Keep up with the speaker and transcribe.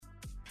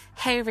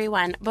Hey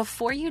everyone,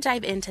 before you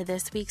dive into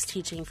this week's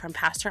teaching from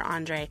Pastor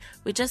Andre,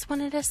 we just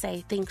wanted to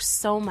say thanks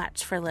so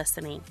much for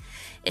listening.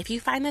 If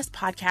you find this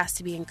podcast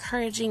to be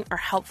encouraging or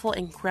helpful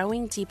in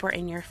growing deeper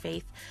in your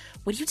faith,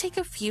 would you take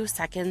a few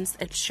seconds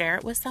and share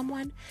it with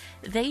someone?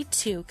 They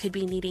too could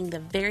be needing the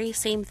very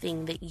same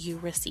thing that you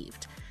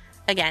received.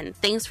 Again,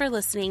 thanks for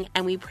listening,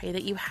 and we pray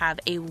that you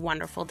have a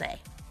wonderful day.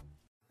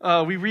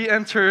 We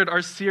re-entered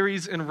our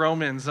series in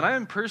Romans, and I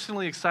am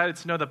personally excited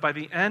to know that by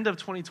the end of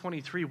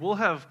 2023, we'll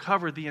have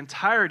covered the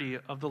entirety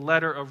of the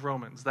letter of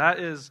Romans. That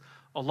is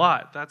a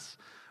lot.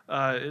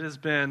 It has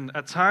been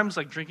at times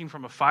like drinking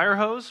from a fire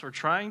hose or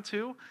trying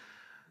to.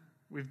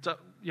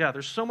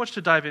 There's so much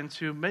to dive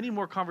into, many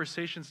more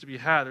conversations to be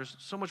had. There's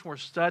so much more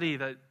study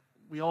that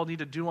we all need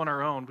to do on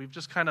our own. We've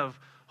just kind of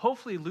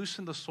hopefully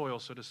loosened the soil,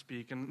 so to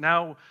speak, and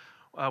now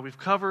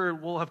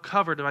we'll have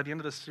covered by the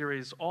end of the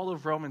series all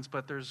of Romans,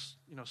 but there's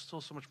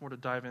still so much more to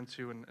dive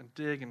into and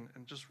dig and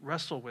just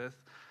wrestle with.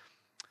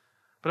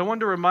 But I wanted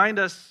to remind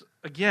us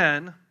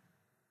again,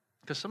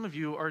 because some of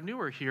you are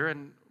newer here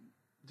and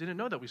didn't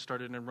know that we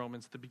started in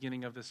Romans at the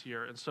beginning of this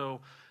year. And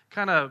so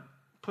kind of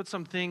put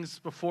some things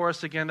before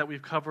us again that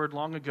we've covered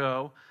long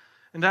ago.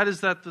 And that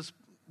is that this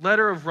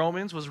letter of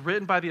Romans was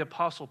written by the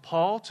Apostle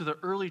Paul to the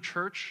early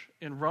church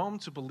in Rome,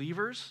 to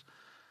believers.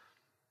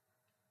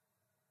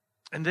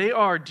 And they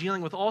are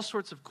dealing with all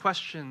sorts of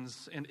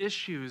questions and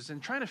issues and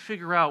trying to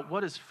figure out, what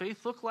does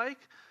faith look like?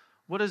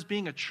 What does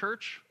being a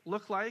church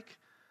look like?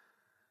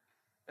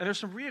 And there's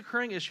some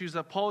reoccurring issues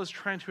that Paul is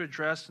trying to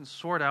address and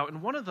sort out.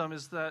 And one of them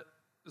is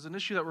an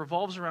issue that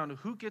revolves around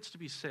who gets to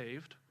be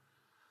saved,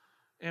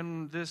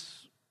 and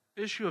this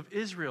issue of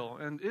Israel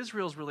and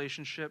Israel's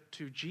relationship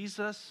to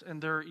Jesus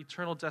and their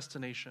eternal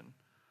destination.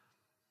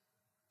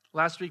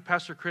 Last week,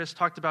 Pastor Chris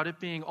talked about it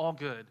being all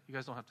good. You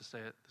guys don't have to say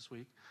it this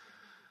week.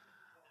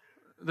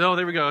 No,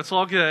 there we go. It's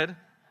all good.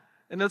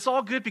 And it's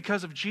all good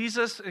because of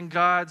Jesus and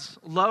God's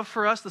love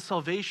for us, the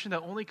salvation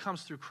that only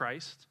comes through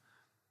Christ.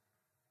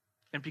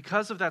 And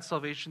because of that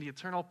salvation, the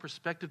eternal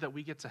perspective that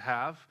we get to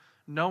have,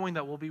 knowing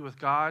that we'll be with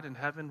God in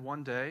heaven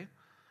one day,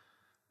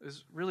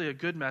 is really a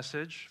good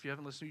message. If you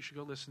haven't listened, you should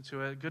go listen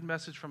to it. A good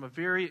message from a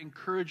very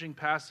encouraging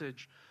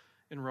passage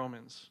in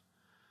Romans.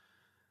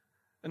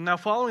 And now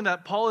following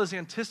that, Paul is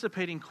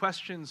anticipating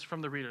questions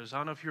from the readers. I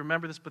don't know if you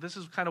remember this, but this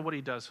is kind of what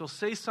he does. He'll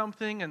say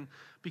something, and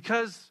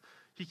because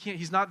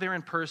he's not there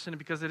in person, and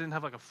because they didn't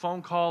have like a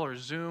phone call or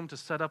Zoom to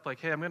set up like,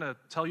 hey, I'm going to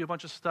tell you a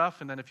bunch of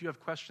stuff, and then if you have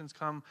questions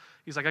come,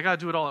 he's like, I got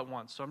to do it all at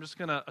once. So I'm just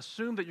going to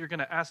assume that you're going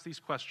to ask these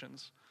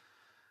questions.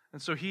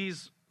 And so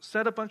he's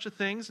said a bunch of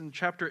things in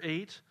chapter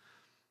 8,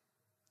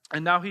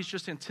 and now he's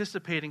just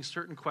anticipating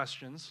certain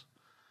questions,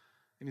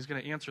 and he's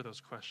going to answer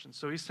those questions.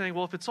 So he's saying,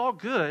 well, if it's all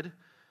good,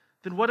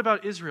 then what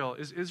about Israel?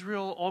 Is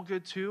Israel all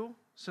good too,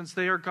 since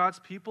they are God's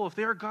people? If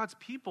they are God's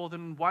people,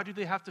 then why do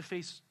they have to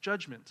face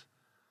judgment?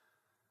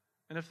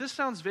 And if this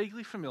sounds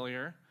vaguely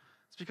familiar,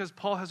 it's because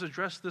Paul has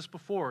addressed this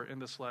before in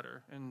this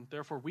letter, and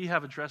therefore we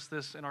have addressed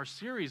this in our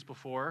series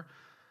before,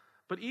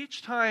 but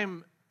each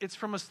time it's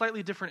from a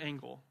slightly different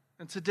angle.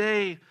 And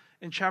today,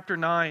 in chapter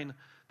 9,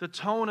 the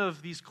tone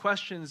of these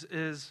questions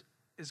is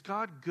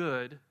God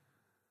good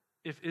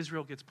if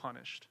Israel gets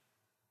punished?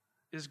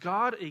 Is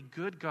God a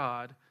good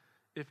God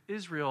if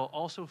Israel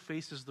also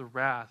faces the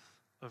wrath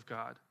of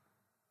God?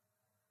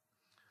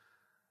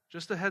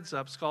 Just a heads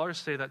up, scholars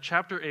say that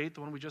chapter 8,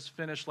 the one we just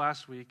finished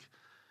last week,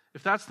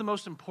 if that's the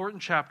most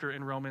important chapter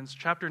in Romans,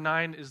 chapter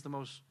 9 is the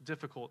most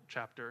difficult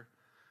chapter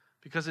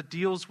because it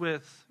deals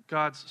with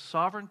God's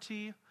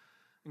sovereignty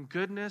and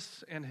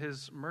goodness and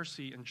his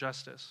mercy and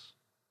justice.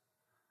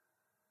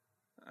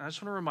 I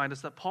just want to remind us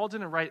that Paul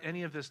didn't write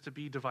any of this to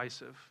be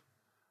divisive,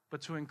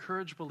 but to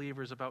encourage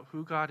believers about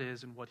who God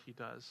is and what he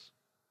does.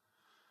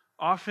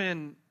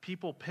 Often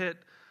people pit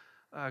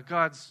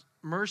God's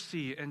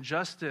mercy and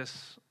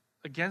justice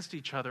against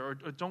each other or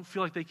don't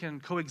feel like they can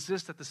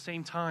coexist at the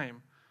same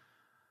time.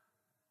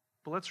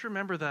 But let's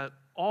remember that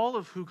all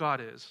of who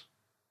God is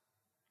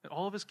and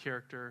all of his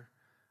character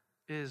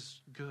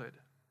is good.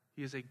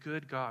 He is a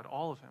good God,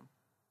 all of him.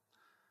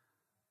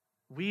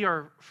 We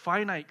are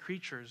finite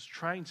creatures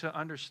trying to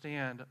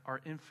understand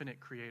our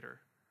infinite creator.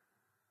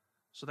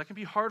 So that can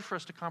be hard for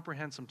us to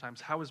comprehend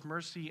sometimes, how his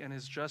mercy and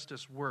his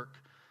justice work.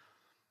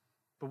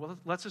 But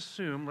let's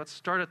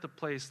start at the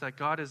place that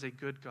God is a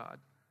good God.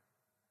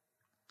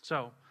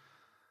 So,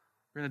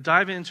 we're going to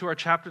dive into our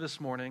chapter this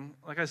morning.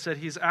 Like I said,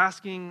 he's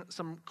asking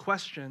some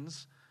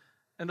questions.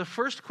 And the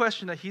first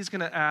question that he's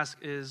going to ask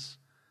is,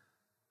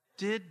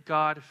 did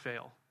God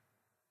fail?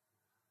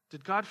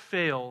 Did God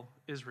fail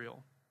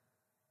Israel?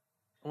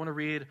 I want to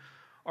read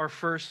our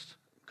first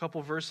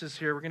couple verses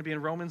here. We're going to be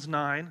in Romans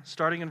 9,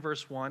 starting in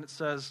verse 1. It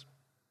says,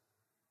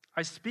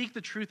 I speak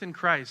the truth in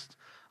Christ.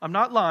 I'm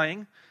not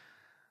lying.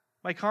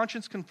 My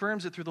conscience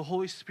confirms it through the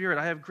Holy Spirit.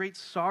 I have great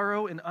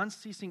sorrow and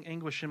unceasing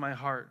anguish in my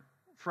heart.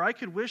 For I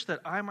could wish that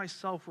I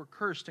myself were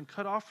cursed and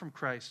cut off from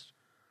Christ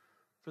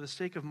for the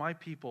sake of my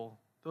people,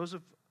 those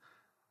of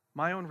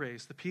my own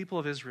race, the people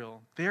of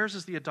Israel. Theirs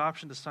is the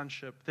adoption to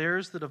sonship.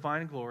 Theirs the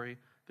divine glory,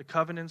 the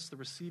covenants, the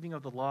receiving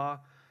of the law,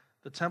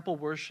 the temple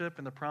worship,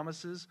 and the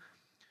promises,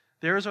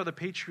 theirs are the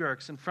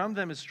patriarchs, and from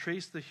them is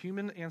traced the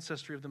human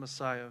ancestry of the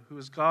Messiah, who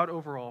is God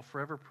over all,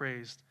 forever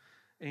praised.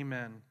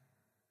 Amen.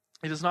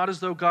 It is not as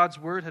though God's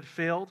word had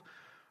failed,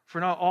 for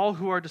not all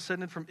who are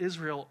descended from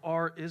Israel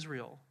are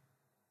Israel,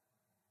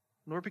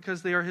 nor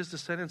because they are his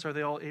descendants are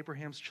they all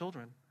Abraham's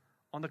children.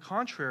 On the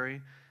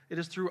contrary, it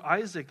is through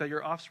Isaac that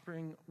your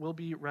offspring will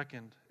be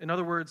reckoned. In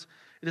other words,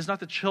 it is not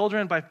the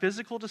children by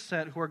physical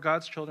descent who are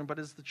God's children, but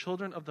it is the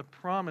children of the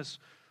promise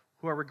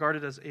who are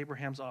regarded as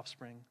Abraham's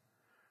offspring.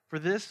 For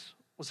this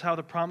was how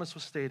the promise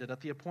was stated: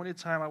 at the appointed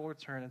time I will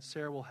return, and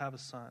Sarah will have a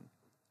son.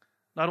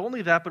 Not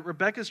only that, but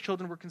Rebekah's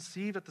children were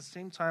conceived at the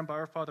same time by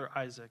our father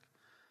Isaac.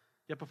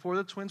 Yet before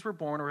the twins were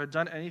born or had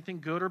done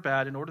anything good or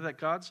bad, in order that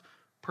God's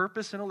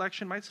purpose and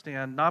election might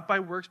stand, not by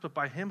works but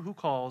by him who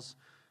calls,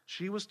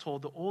 she was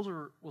told, the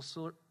older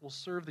will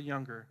serve the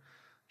younger,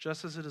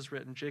 just as it is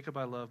written, Jacob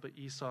I loved, but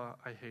Esau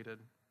I hated.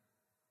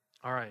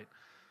 All right.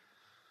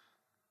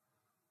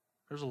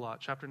 There's a lot.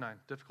 Chapter 9,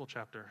 difficult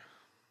chapter.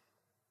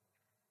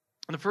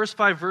 In the first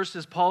 5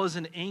 verses, Paul is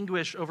in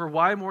anguish over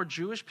why more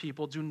Jewish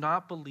people do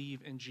not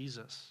believe in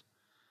Jesus.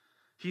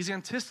 He's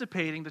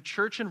anticipating the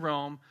church in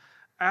Rome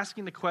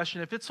asking the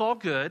question, if it's all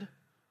good,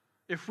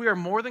 if we are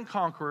more than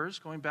conquerors,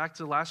 going back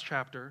to the last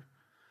chapter,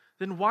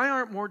 then why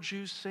aren't more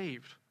Jews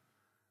saved?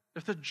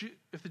 If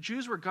the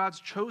Jews were God's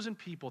chosen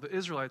people, the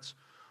Israelites,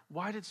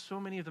 why did so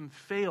many of them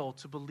fail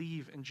to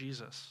believe in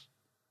Jesus?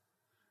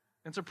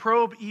 And to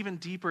probe even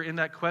deeper in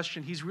that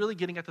question, he's really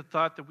getting at the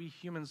thought that we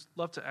humans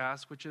love to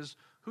ask, which is,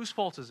 whose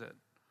fault is it?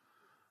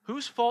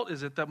 Whose fault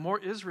is it that more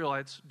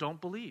Israelites don't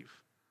believe?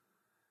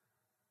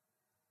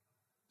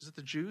 Is it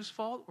the Jews'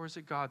 fault or is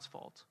it God's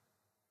fault?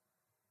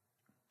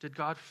 Did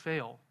God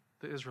fail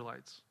the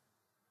Israelites?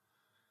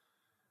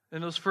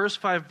 In those first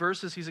 5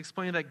 verses, he's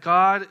explaining that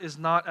God is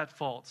not at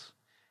fault.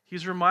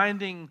 He's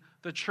reminding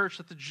the church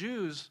that the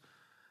Jews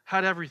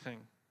had everything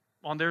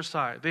on their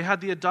side. They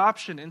had the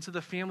adoption into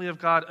the family of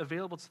God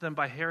available to them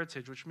by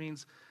heritage, which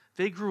means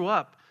they grew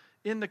up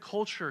in the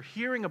culture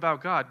hearing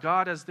about God,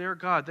 God as their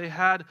God. They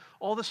had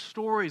all the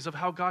stories of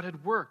how God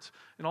had worked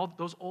and all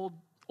those Old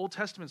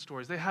Testament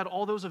stories. They had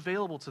all those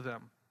available to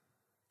them.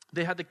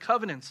 They had the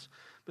covenants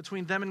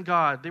between them and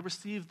God. They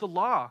received the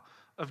law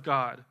of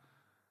God.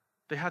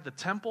 They had the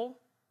temple,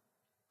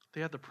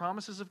 they had the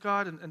promises of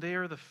God, and they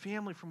are the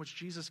family from which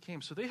Jesus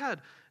came. So they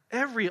had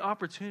every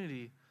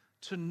opportunity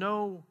to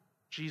know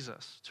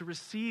Jesus, to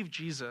receive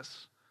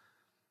Jesus,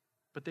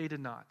 but they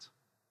did not.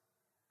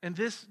 And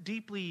this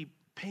deeply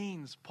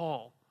pains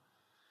Paul.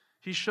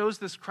 He shows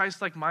this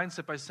Christ-like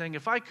mindset by saying,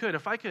 if I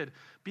could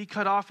be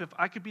cut off, if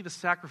I could be the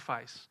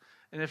sacrifice,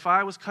 and if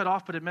I was cut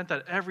off, but it meant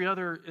that every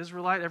other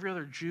Israelite, every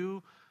other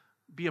Jew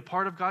be a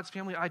part of God's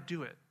family, I'd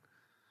do it.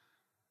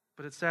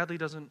 But it sadly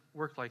doesn't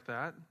work like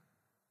that.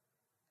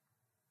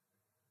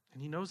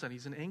 And he knows that.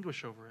 He's in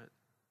anguish over it.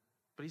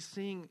 But he's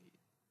saying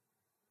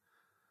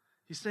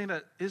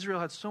that Israel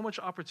had so much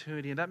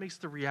opportunity, and that makes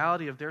the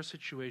reality of their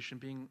situation,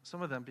 being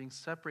some of them being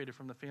separated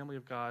from the family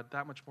of God,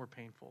 that much more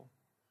painful.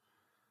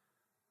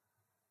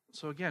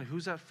 So again,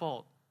 who's at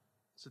fault?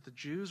 Is it the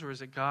Jews or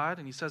is it God?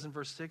 And he says in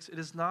verse 6, it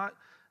is not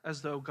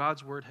as though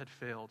God's word had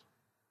failed.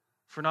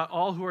 For not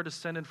all who are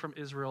descended from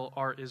Israel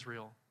are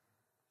Israel.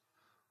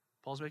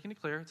 Paul's making it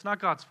clear. It's not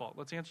God's fault.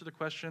 Let's answer the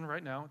question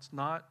right now. It's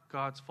not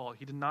God's fault.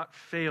 He did not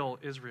fail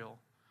Israel.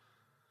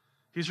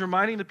 He's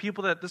reminding the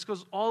people that this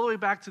goes all the way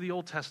back to the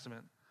Old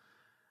Testament.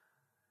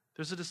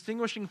 There's a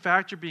distinguishing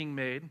factor being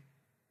made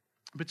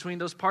between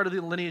those part of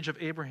the lineage of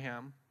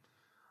Abraham,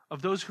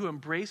 of those who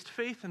embraced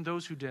faith and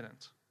those who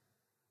didn't.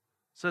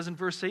 It says in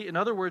verse 8, in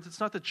other words, it's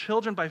not the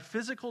children by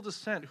physical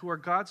descent who are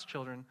God's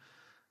children,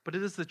 but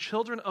it is the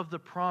children of the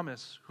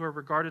promise who are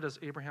regarded as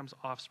Abraham's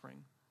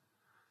offspring.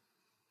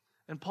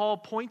 And Paul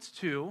points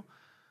to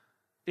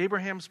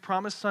Abraham's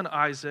promised son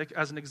Isaac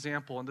as an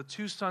example, and the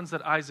 2 sons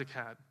that Isaac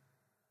had.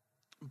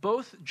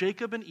 Both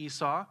Jacob and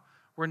Esau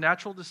were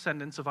natural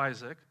descendants of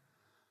Isaac,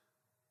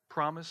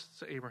 promised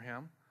to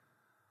Abraham,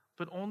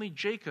 but only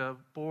Jacob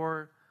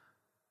bore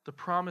the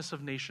promise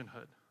of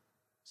nationhood.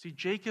 See,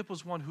 Jacob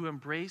was one who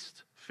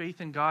embraced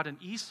faith in God,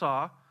 and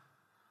Esau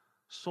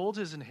sold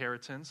his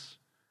inheritance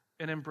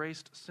and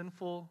embraced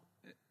sinful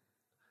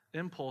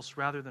impulse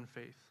rather than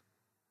faith.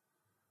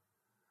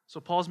 So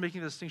Paul's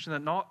making the distinction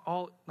that not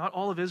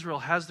all of Israel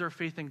has their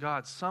faith in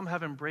God. Some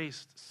have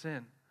embraced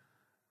sin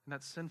and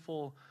that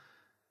sinful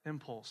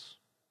impulse.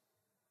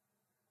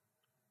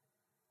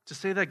 To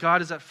say that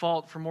God is at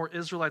fault for more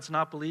Israelites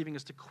not believing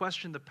is to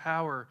question the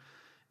power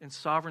and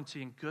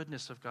sovereignty and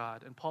goodness of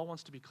God. And Paul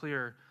wants to be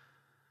clear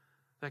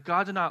that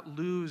God did not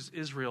lose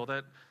Israel,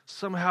 that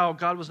somehow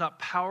God was not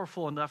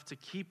powerful enough to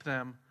keep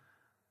them,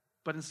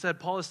 but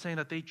instead Paul is saying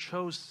that they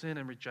chose sin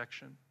and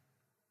rejection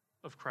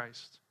of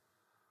Christ.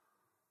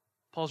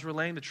 Paul's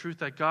relaying the truth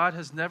that God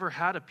has never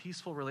had a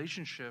peaceful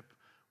relationship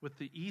with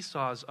the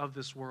Esau's of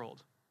this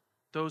world,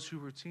 those who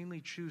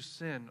routinely choose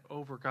sin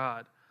over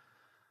God.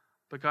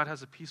 But God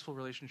has a peaceful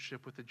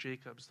relationship with the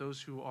Jacobs,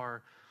 those who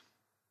are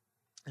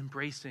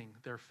embracing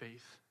their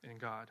faith in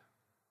God.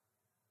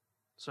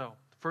 So,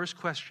 first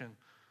question,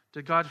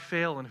 did God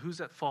fail and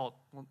who's at fault?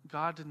 Well,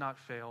 God did not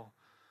fail,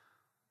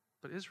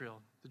 but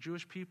Israel, the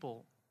Jewish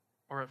people,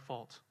 are at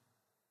fault.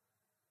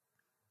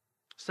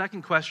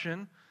 Second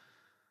question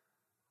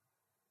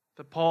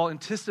that Paul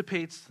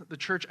anticipates the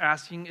church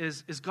asking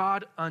is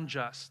God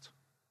unjust?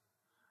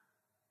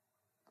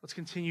 Let's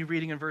continue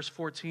reading in verse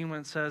 14 when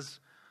it says,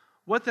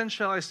 "What then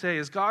shall I say?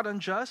 Is God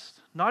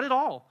unjust? Not at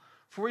all.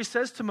 For he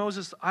says to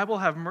Moses, I will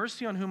have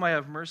mercy on whom I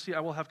have mercy.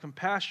 I will have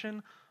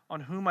compassion on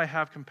whom I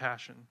have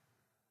compassion.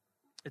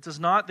 It does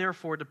not,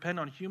 therefore, depend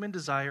on human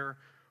desire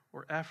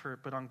or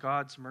effort, but on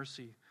God's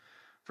mercy.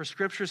 For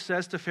Scripture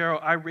says to Pharaoh,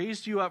 I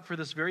raised you up for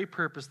this very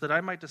purpose, that I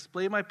might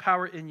display my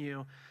power in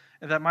you,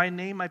 and that my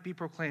name might be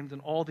proclaimed in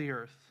all the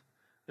earth.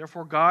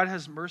 Therefore, God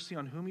has mercy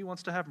on whom he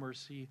wants to have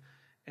mercy,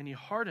 and he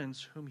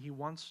hardens whom he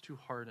wants to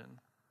harden."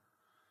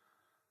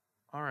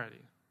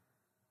 Alrighty.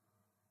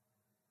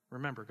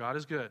 Remember, God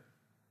is good.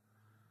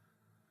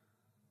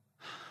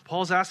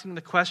 Paul's asking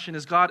the question,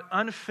 is God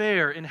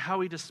unfair in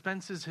how he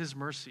dispenses his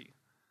mercy?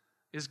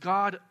 Is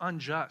God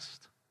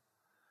unjust?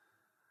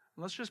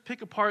 Let's just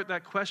pick apart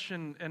that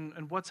question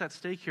and what's at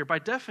stake here. By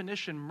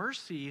definition,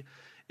 mercy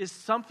is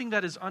something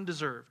that is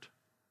undeserved.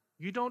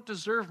 You don't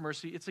deserve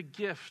mercy. It's a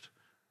gift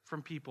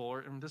from people,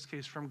 or in this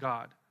case, from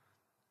God.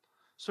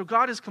 So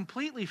God is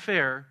completely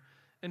fair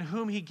in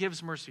whom he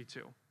gives mercy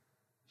to.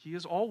 He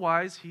is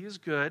all-wise, he is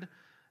good,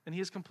 and he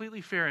is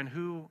completely fair in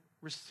who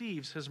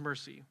receives his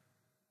mercy.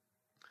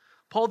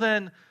 Paul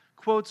then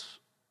quotes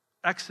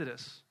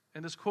Exodus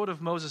and this quote of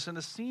Moses. And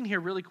the scene here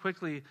really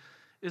quickly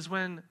is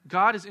when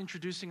God is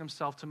introducing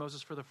himself to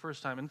Moses for the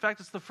first time. In fact,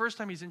 it's the first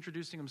time he's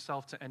introducing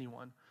himself to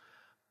anyone.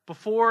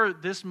 Before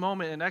this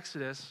moment in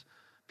Exodus,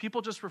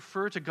 people just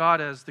refer to God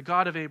as the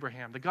God of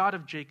Abraham, the God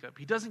of Jacob.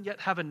 He doesn't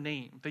yet have a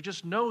name. They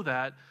just know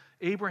that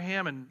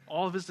Abraham and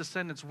all of his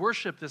descendants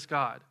worship this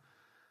God.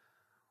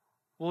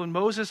 Well, when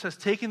Moses has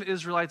taken the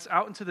Israelites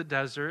out into the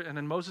desert, and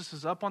then Moses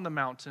is up on the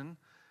mountain,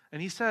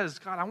 and he says,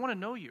 God, I want to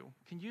know you.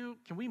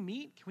 Can we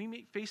meet? Can we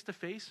meet face to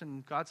face?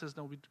 And God says,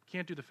 no, we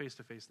can't do the face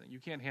to face thing. You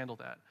can't handle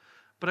that.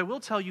 But I will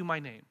tell you my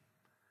name,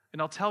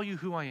 and I'll tell you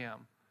who I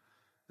am.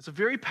 It's a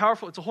very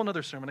powerful, it's a whole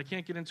other sermon. I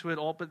can't get into it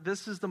all, but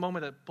this is the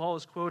moment that Paul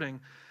is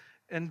quoting.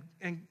 And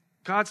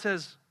God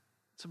says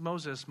to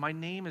Moses, my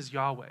name is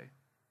Yahweh.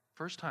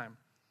 First time.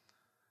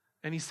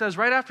 And he says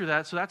right after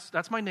that, so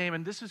that's my name,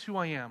 and this is who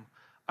I am.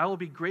 I will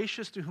be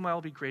gracious to whom I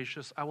will be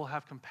gracious. I will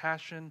have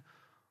compassion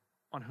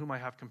on whom I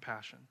have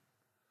compassion.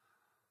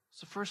 It's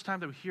the first time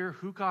that we hear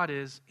who God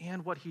is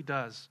and what he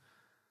does.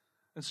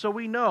 And so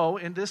we know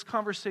in this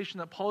conversation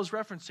that Paul is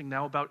referencing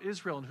now about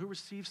Israel and who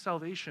receives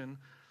salvation,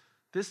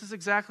 this is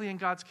exactly in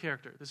God's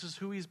character. This is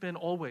who he's been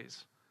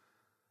always.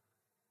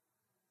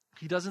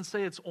 He doesn't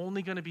say it's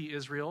only going to be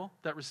Israel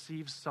that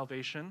receives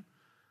salvation.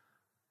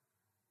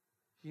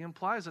 He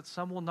implies that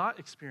some will not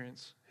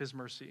experience his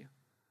mercy.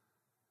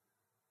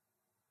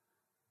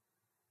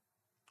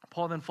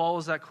 Paul then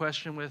follows that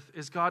question with,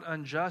 is God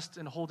unjust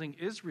in holding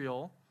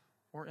Israel,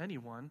 or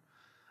anyone,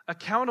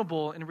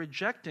 accountable in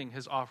rejecting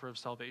his offer of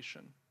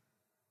salvation?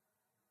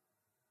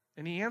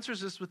 And he answers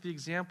this with the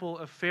example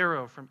of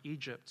Pharaoh from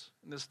Egypt,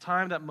 in this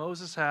time that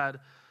Moses had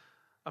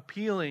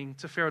appealing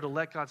to Pharaoh to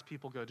let God's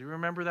people go. Do you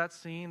remember that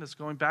scene? That's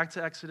going back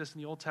to Exodus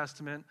in the Old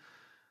Testament.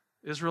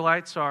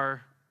 Israelites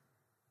are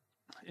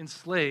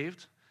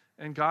enslaved,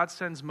 and God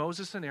sends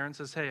Moses and Aaron and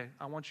says, hey,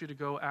 I want you to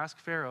go ask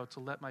Pharaoh to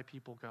let my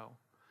people go.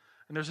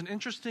 And there's an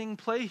interesting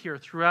play here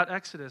throughout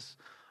Exodus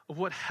of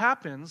what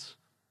happens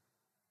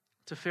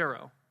to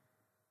Pharaoh.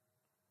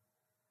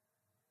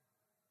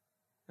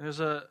 And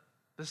the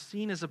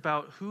scene is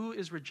about who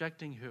is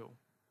rejecting who.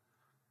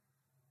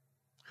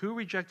 Who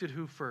rejected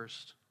who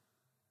first?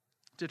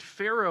 Did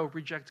Pharaoh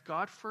reject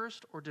God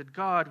first, or did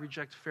God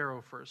reject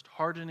Pharaoh first,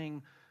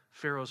 hardening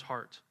Pharaoh's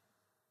heart?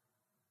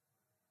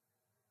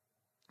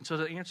 And so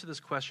to answer this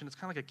question, it's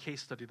kind of like a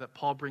case study that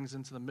Paul brings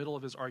into the middle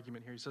of his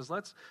argument here. He says,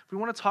 if we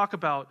want to talk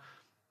about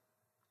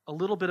a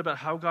little bit about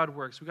how God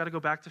works, we've got to go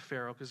back to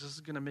Pharaoh because this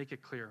is going to make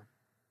it clear.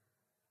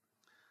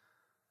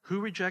 Who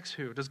rejects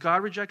who? Does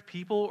God reject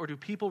people, or do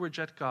people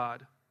reject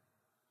God?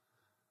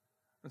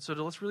 And so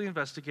let's really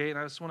investigate,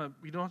 and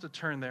we don't have to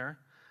turn there,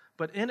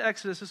 but in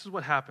Exodus, this is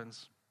what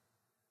happens.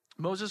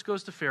 Moses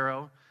goes to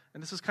Pharaoh,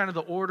 and this is kind of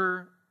the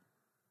order.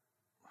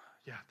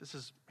 Yeah,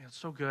 it's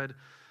so good.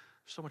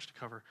 There's so much to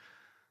cover.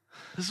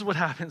 This is what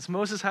happens.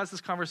 Moses has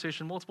this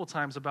conversation multiple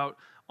times about,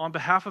 on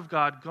behalf of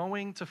God,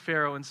 going to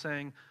Pharaoh and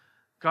saying,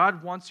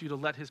 God wants you to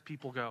let his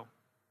people go.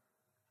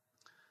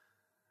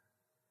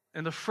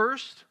 And the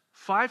first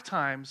 5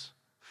 times,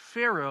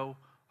 Pharaoh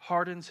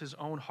hardens his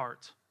own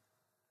heart.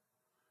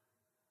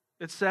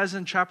 It says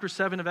in chapter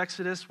 7 of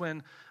Exodus,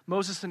 when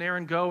Moses and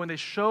Aaron go and they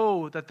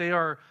show that they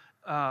are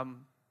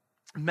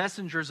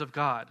messengers of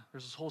God.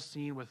 There's this whole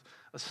scene with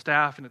a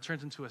staff and it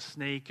turns into a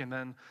snake, and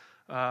then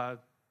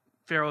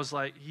Pharaoh's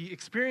he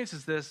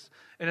experiences this,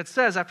 and it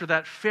says after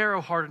that,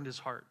 Pharaoh hardened his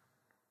heart.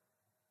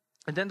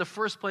 And then the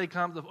first plague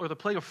comes, or the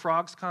plague of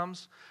frogs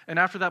comes, and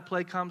after that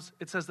plague comes,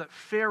 it says that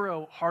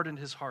Pharaoh hardened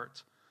his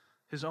heart.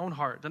 his own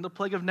heart. Then the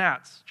plague of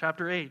gnats,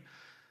 chapter 8.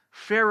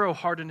 Pharaoh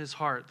hardened his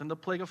heart. Then the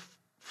plague of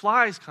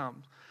flies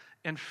comes,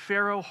 and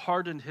Pharaoh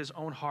hardened his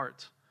own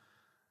heart.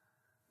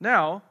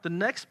 Now, the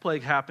next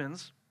plague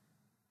happens.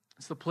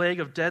 It's the plague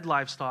of dead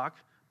livestock,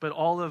 but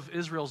all of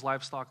Israel's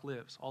livestock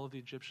lives. All of the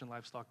Egyptian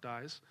livestock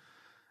dies.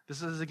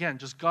 This is, again,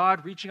 just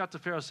God reaching out to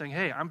Pharaoh saying,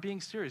 hey, I'm being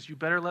serious. You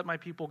better let my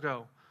people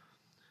go.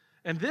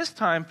 And this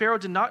time, Pharaoh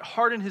did not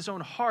harden his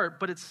own heart,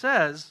 but it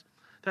says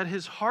that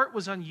his heart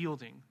was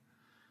unyielding,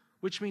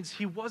 which means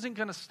he wasn't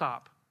going to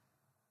stop.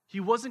 He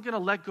wasn't going to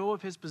let go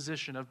of his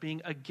position of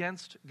being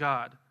against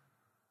God.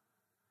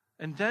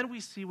 And then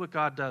we see what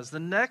God does. The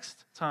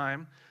next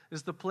time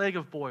is the plague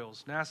of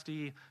boils,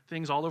 nasty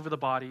things all over the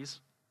bodies.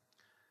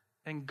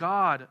 And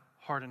God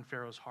hardened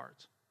Pharaoh's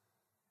heart.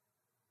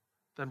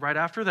 Then right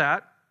after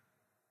that,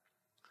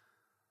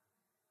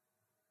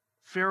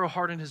 Pharaoh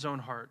hardened his own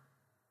heart.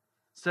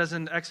 It says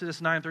in Exodus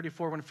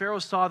 9:34, when Pharaoh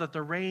saw that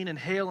the rain and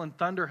hail and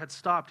thunder had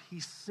stopped, he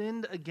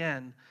sinned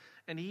again,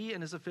 and he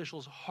and his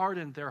officials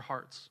hardened their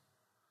hearts.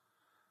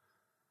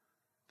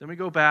 Then we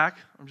go back.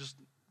 I'm just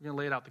going to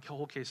lay it out, the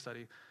whole case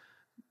study.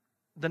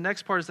 The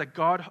next part is that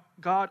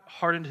God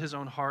hardened his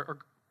own heart,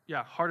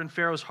 hardened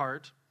Pharaoh's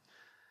heart.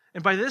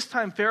 And by this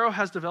time, Pharaoh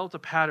has developed a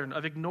pattern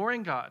of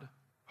ignoring God,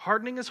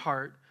 hardening his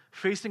heart,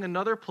 facing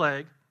another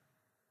plague,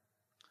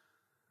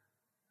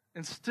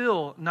 and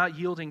still not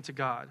yielding to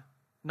God,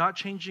 not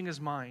changing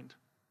his mind.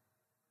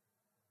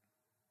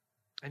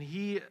 And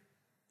he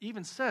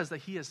even says that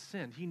he has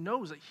sinned. He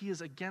knows that he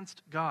is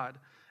against God,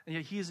 and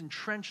yet he is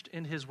entrenched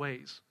in his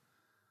ways.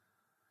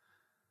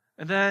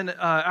 And then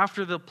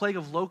after the plague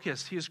of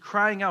locusts, he is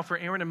crying out for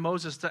Aaron and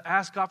Moses to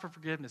ask God for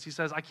forgiveness. He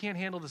says, I can't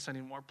handle this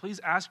anymore. Please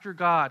ask your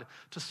God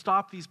to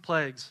stop these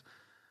plagues.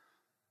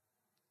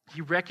 He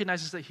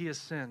recognizes that he has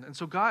sinned. And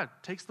so God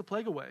takes the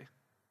plague away.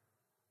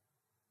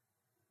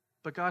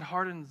 But God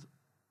hardens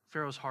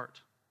Pharaoh's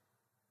heart.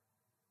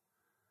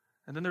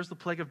 And then there's the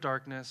plague of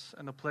darkness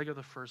and the plague of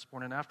the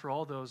firstborn. And after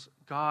all those,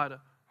 God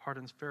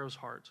hardens Pharaoh's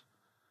heart.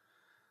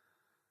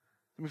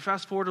 Let me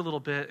fast forward a little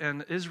bit,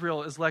 and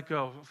Israel is let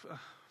go.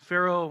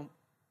 Pharaoh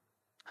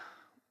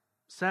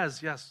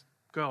says, yes,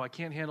 go. I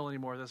can't handle any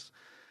more of this.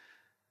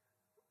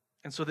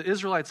 And so the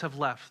Israelites have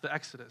left the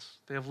Exodus.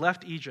 They have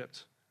left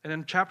Egypt. And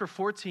in chapter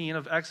 14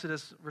 of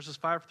Exodus, verses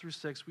 5 through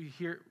 6, we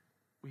hear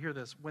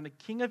this. When the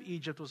king of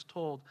Egypt was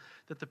told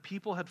that the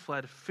people had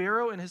fled,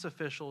 Pharaoh and his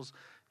officials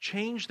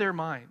changed their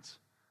minds.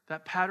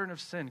 That pattern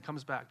of sin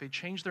comes back. They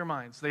changed their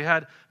minds. They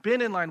had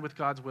been in line with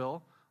God's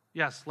will.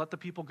 Yes, let the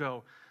people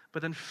go.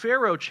 But then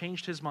Pharaoh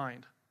changed his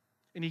mind.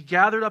 And he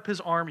gathered up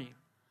his army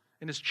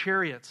and his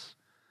chariots.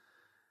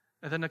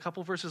 And then a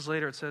couple verses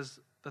later, it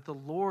says that the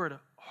Lord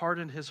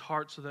hardened his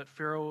heart so that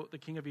Pharaoh, the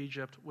king of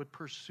Egypt, would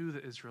pursue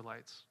the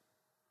Israelites.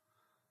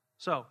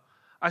 So,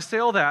 I say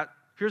all that.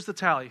 Here's the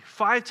tally.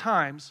 5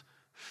 times,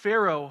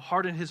 Pharaoh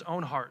hardened his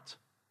own heart.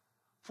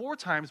 4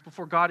 times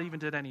before God even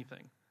did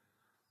anything.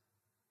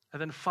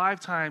 And then 5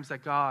 times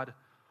that God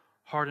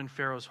hardened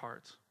Pharaoh's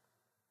heart.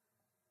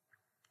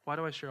 Why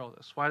do I share all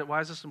this?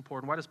 Why is this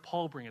important? Why does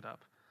Paul bring it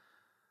up?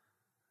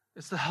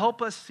 It's to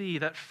help us see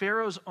that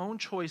Pharaoh's own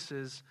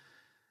choices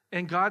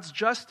and God's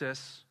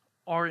justice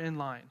are in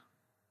line.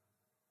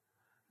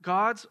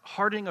 God's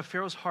hardening of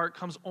Pharaoh's heart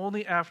comes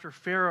only after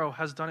Pharaoh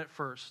has done it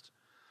first.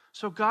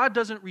 So God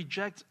doesn't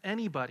reject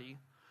anybody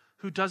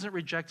who doesn't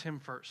reject him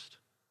first.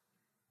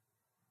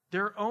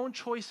 Their own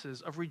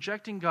choices of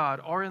rejecting God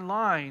are in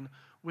line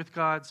with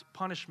God's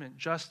punishment,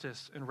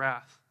 justice, and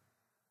wrath.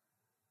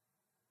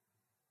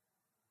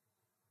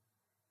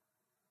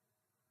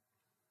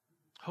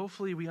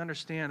 Hopefully we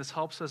understand. This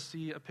helps us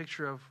see a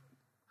picture of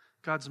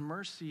God's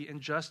mercy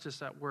and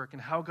justice at work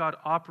and how God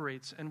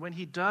operates. And when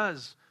he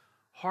does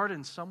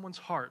harden someone's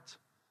heart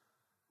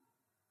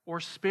or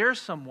spare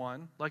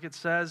someone, like it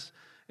says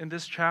in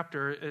this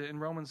chapter in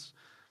Romans,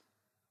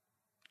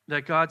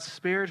 that God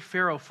spared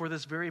Pharaoh for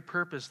this very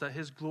purpose, that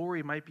his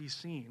glory might be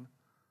seen.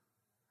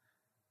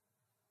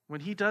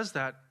 When he does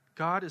that,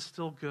 God is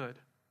still good.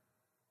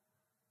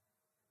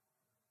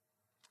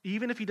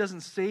 Even if he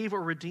doesn't save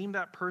or redeem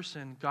that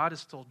person, God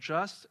is still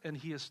just and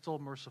he is still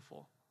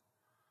merciful.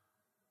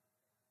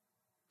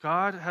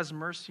 God has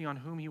mercy on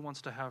whom he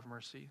wants to have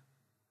mercy.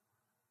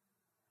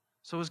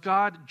 So is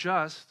God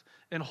just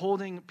in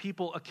holding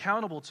people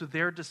accountable to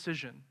their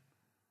decision?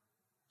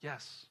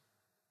 Yes.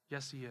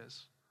 Yes, he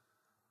is.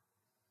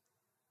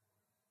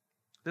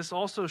 This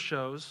also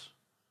shows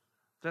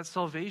that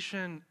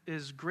salvation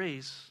is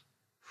grace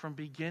from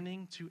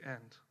beginning to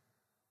end.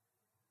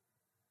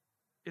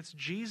 It's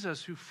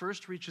Jesus who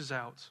first reaches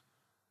out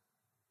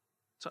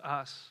to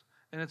us,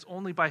 and it's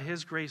only by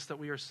his grace that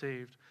we are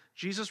saved.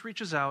 Jesus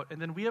reaches out, and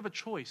then we have a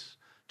choice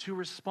to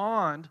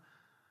respond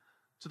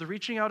to the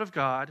reaching out of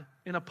God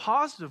in a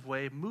positive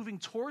way, moving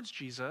towards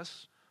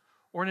Jesus,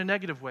 or in a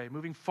negative way,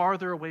 moving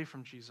farther away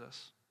from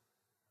Jesus,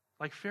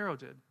 like Pharaoh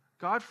did.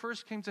 God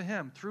first came to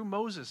him through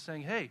Moses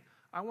saying, hey,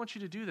 I want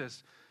you to do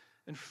this.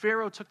 And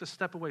Pharaoh took the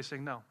step away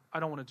saying, no, I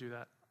don't want to do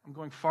that. I'm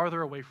going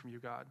farther away from you,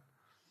 God.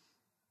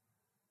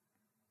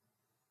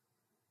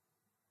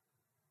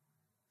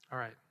 All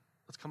right,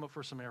 let's come up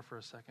for some air for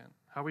a second.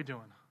 How are we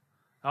doing?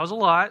 That was a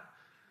lot.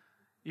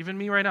 Even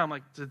me right now, I'm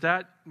like, did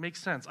that make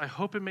sense? I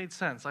hope it made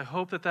sense. I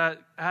hope that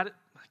added,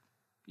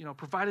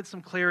 provided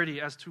some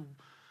clarity as to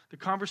the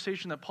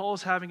conversation that Paul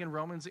is having in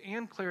Romans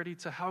and clarity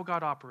to how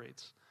God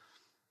operates.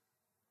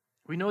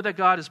 We know that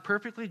God is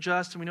perfectly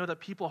just, and we know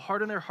that people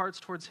harden their hearts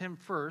towards him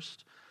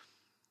first,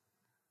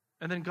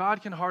 and then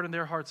God can harden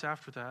their hearts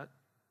after that.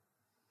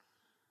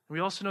 And we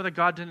also know that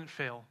God didn't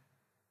fail.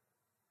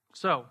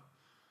 So,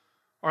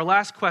 our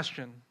last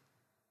question,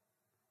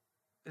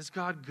 is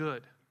God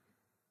good?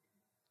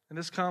 And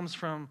this comes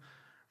from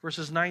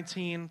verses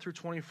 19 through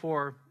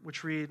 24,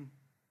 which read,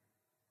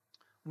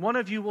 "One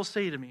of you will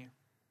say to me,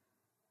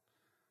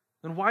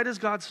 then why does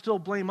God still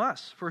blame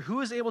us? For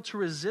who is able to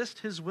resist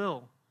his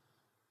will?"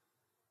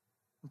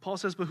 And Paul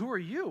says, "But who are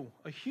you,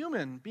 a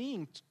human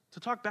being, to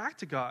talk back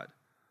to God?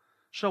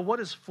 Shall what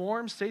is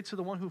formed say to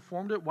the one who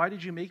formed it, 'Why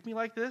did you make me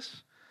like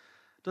this?'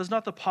 Does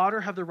not the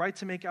potter have the right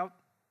to make out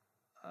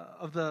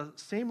of the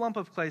same lump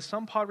of clay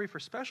some pottery for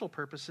special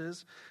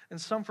purposes and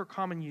some for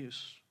common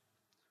use?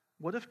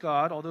 What if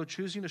God, although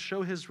choosing to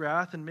show his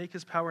wrath and make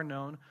his power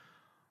known,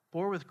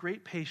 bore with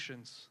great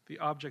patience the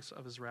objects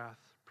of his wrath,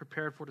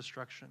 prepared for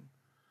destruction?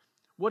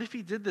 What if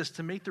he did this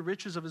to make the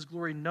riches of his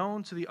glory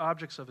known to the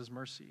objects of his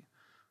mercy,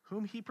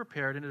 whom he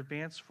prepared in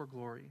advance for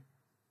glory?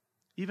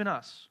 Even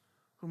us,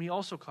 whom he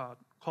also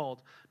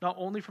called, not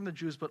only from the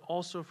Jews, but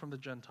also from the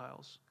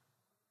Gentiles."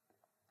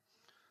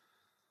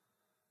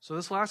 So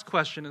this last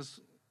question is,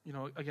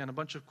 again, a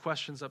bunch of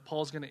questions that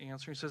Paul's going to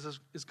answer. He says,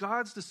 is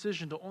God's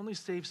decision to only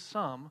save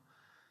some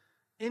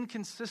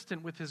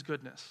inconsistent with his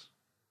goodness?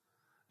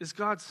 Is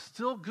God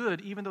still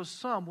good even though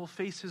some will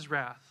face his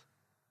wrath?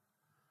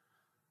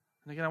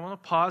 And again, I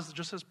want to pause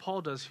just as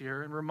Paul does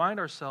here and remind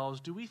ourselves,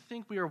 do we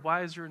think we are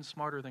wiser and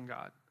smarter than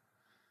God?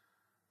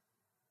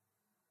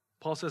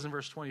 Paul says in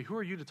verse 20, who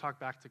are you to talk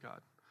back to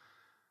God?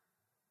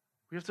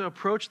 We have to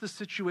approach the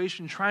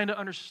situation trying to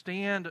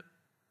understand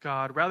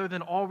God rather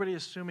than already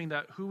assuming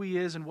that who he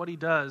is and what he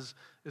does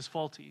is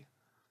faulty.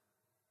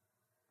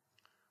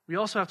 We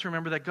also have to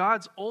remember that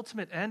God's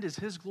ultimate end is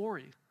his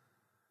glory.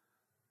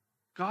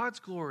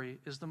 God's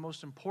glory is the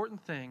most important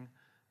thing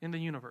in the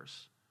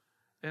universe,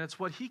 and it's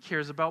what he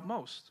cares about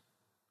most.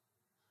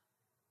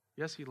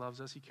 Yes, he loves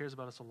us. He cares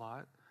about us a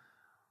lot.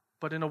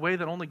 But in a way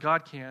that only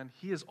God can,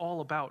 he is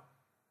all about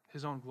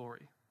his own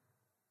glory.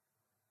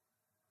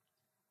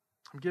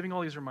 I'm giving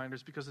all these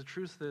reminders because the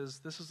truth is,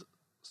 this is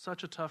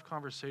such a tough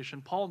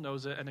conversation. Paul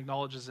knows it and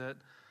acknowledges it.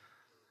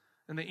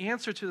 And the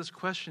answer to this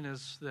question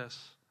is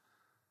this.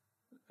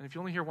 And if you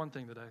only hear one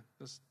thing today,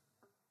 just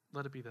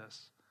let it be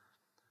this.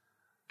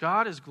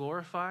 God is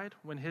glorified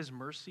when his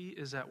mercy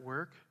is at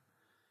work,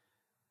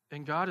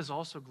 and God is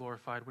also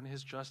glorified when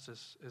his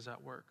justice is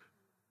at work.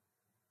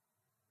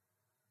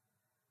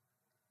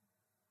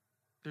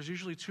 There's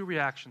usually two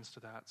reactions to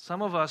that.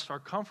 Some of us are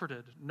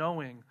comforted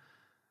knowing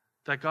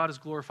that God is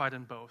glorified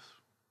in both.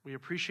 We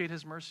appreciate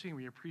his mercy and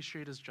we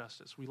appreciate his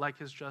justice. We like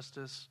his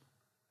justice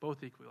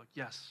both equally. Like,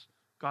 yes,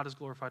 God is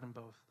glorified in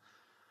both.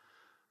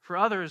 For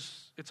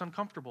others, it's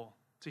uncomfortable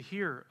to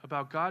hear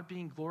about God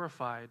being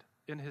glorified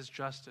in his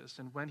justice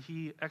and when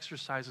he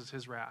exercises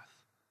his wrath.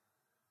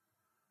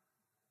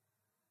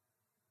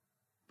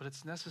 But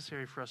it's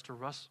necessary for us to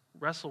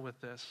wrestle with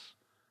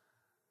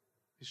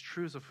these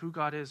truths of who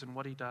God is and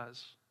what he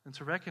does, and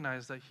to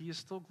recognize that he is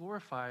still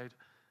glorified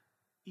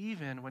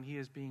even when he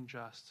is being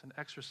just and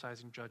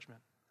exercising judgment.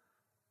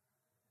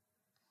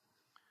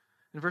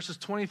 In verses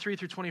 23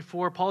 through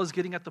 24, Paul is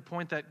getting at the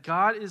point that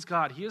God is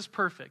God. He is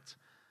perfect.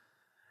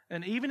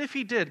 And even if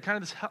he did, kind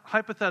of this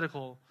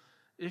hypothetical,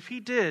 if he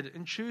did,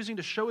 in choosing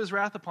to show his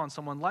wrath upon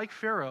someone like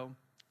Pharaoh,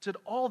 did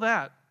all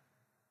that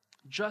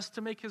just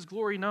to make his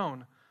glory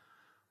known,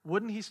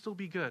 wouldn't he still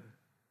be good?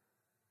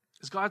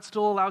 Is God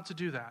still allowed to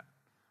do that?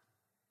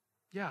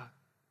 Yeah,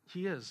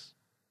 he is.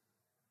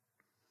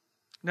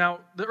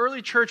 Now, the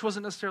early church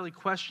wasn't necessarily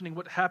questioning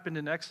what happened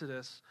in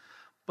Exodus,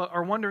 but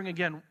are wondering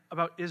again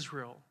about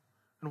Israel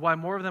and why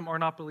more of them are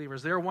not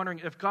believers. They are wondering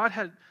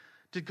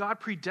did God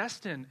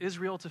predestine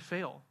Israel to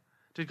fail?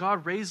 Did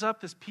God raise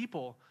up this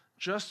people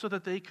just so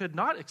that they could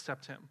not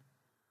accept him?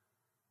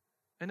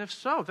 And if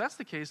so, if that's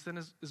the case, then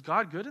is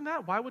God good in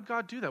that? Why would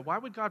God do that? Why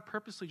would God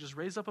purposely just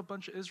raise up a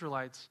bunch of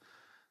Israelites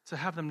to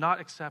have them not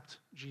accept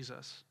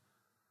Jesus?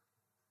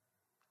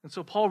 And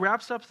so Paul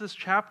wraps up this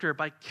chapter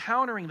by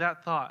countering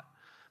that thought,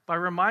 by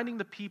reminding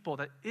the people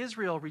that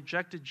Israel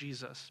rejected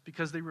Jesus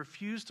because they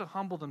refused to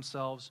humble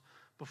themselves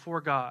before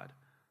God.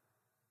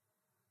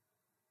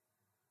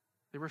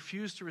 They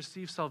refused to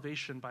receive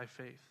salvation by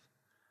faith.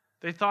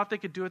 They thought they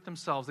could do it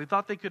themselves. They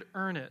thought they could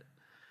earn it.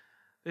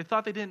 They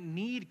thought they didn't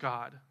need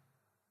God,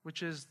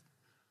 which is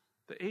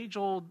the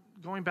age-old,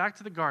 going back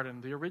to the garden,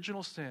 the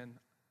original sin.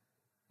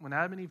 When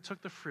Adam and Eve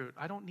took the fruit,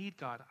 I don't need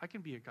God. I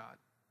can be a God.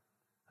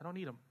 I don't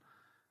need him.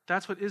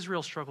 That's what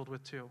Israel struggled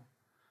with too.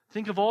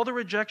 Think of all the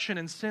rejection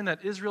and sin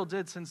that Israel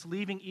did since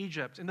leaving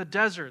Egypt, in the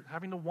desert,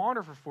 having to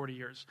wander for 40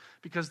 years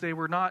because they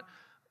were not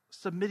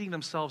submitting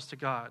themselves to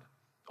God.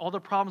 all the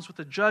problems with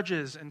the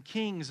judges and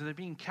kings, and they're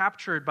being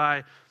captured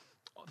by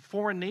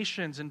foreign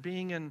nations and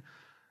being in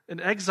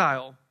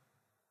exile,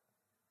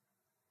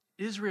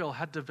 Israel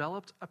had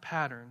developed a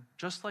pattern,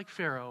 just like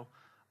Pharaoh,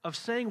 of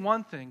saying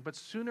one thing, but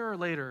sooner or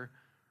later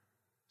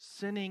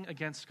sinning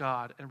against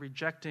God and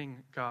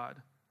rejecting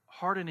God,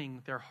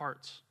 hardening their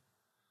hearts.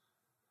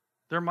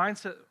 Their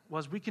mindset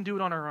was, we can do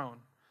it on our own.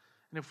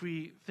 And if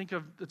we think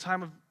of the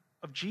time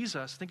of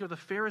Jesus, think of the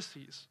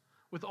Pharisees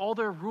with all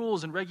their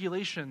rules and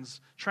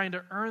regulations trying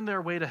to earn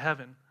their way to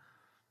heaven,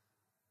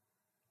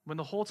 when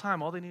the whole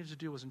time all they needed to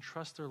do was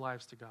entrust their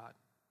lives to God.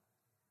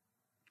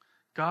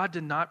 God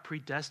did not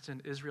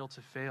predestine Israel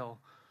to fail.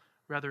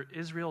 Rather,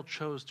 Israel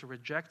chose to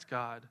reject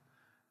God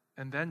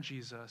and then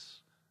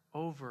Jesus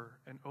over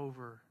and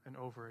over and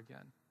over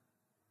again.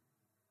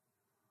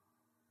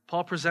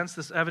 Paul presents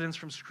this evidence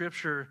from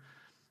Scripture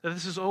that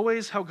this is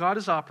always how God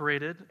has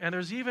operated, and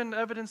there's even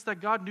evidence that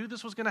God knew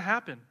this was going to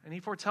happen, and he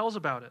foretells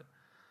about it.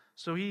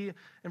 So in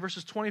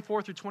verses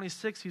 24 through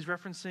 26, he's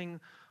referencing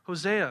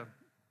Hosea.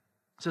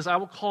 It says, I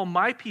will call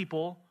my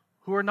people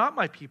who are not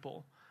my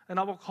people, and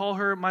I will call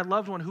her my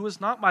loved one who is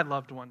not my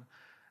loved one.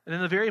 And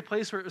in the very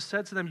place where it was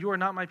said to them, you are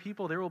not my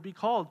people, they will be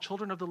called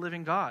children of the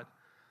living God.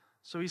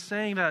 So he's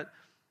saying that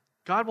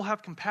God will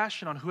have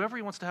compassion on whoever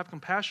he wants to have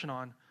compassion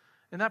on,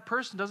 and that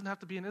person doesn't have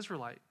to be an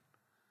Israelite.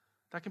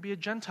 That can be a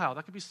Gentile.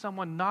 That can be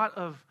someone not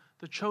of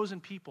the chosen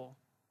people.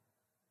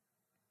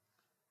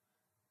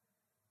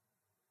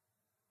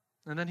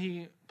 And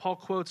then Paul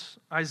quotes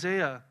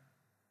Isaiah,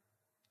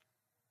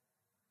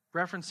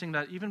 referencing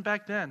that even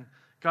back then,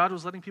 God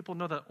was letting people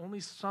know that only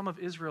some of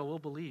Israel will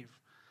believe.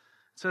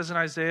 It says in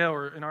Isaiah,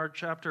 or in our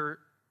chapter,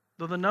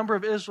 though the number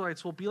of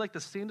Israelites will be like the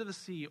sand of the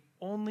sea,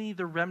 only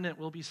the remnant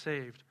will be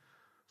saved.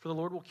 For the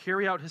Lord will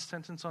carry out his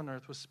sentence on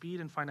earth with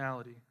speed and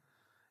finality.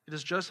 It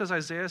is just as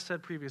Isaiah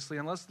said previously,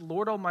 unless the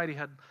Lord Almighty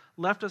had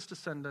left us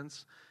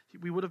descendants,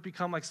 we would have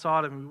become like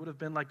Sodom, and we would have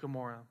been like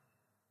Gomorrah.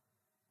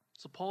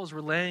 So Paul is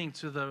relaying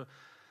to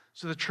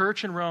the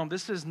church in Rome,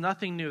 this is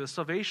nothing new. The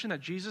salvation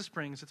that Jesus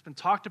brings, it's been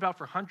talked about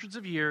for hundreds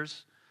of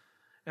years,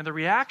 and the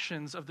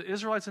reactions of the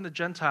Israelites and the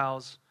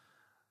Gentiles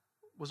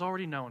was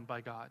already known by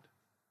God.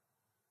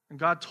 And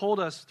God told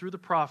us through the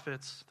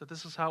prophets that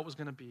this is how it was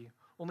going to be.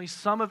 Only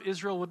some of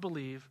Israel would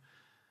believe,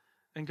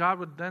 and God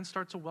would then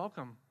start to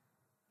welcome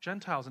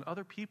Gentiles and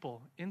other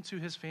people into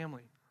his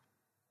family.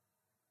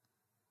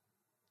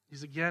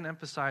 He's again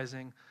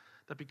emphasizing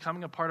that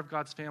becoming a part of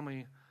God's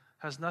family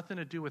has nothing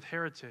to do with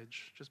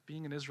heritage. Just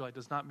being an Israelite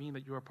does not mean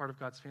that you are part of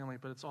God's family,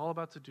 but it's all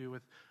about to do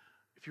with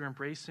if you're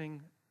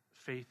embracing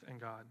faith in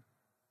God.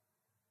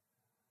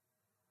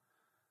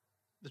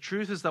 The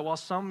truth is that while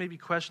some may be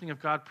questioning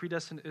if God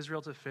predestined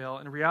Israel to fail,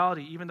 in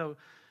reality, even though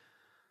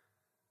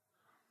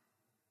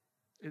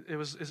it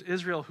was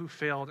Israel who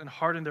failed and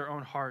hardened their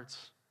own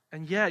hearts,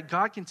 and yet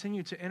God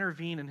continued to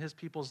intervene in his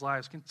people's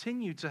lives,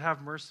 continued to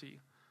have mercy.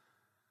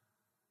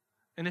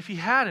 And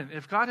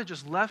if God had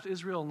just left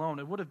Israel alone,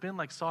 it would have been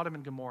like Sodom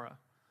and Gomorrah.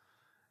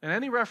 And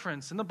any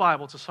reference in the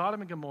Bible to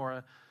Sodom and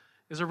Gomorrah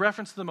is a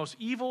reference to the most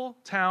evil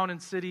town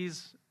and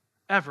cities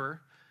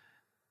ever.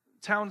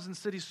 Towns and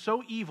cities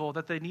so evil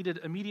that they needed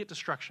immediate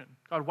destruction.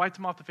 God wiped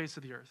them off the face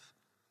of the earth.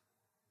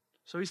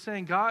 So he's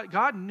saying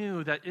God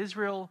knew that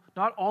Israel,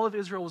 not all of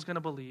Israel was going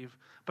to believe,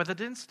 but that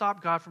didn't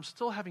stop God from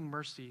still having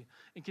mercy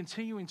and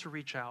continuing to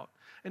reach out.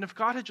 And if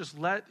God had just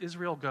let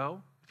Israel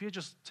go, if he had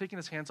just taken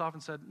his hands off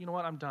and said, you know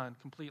what, I'm done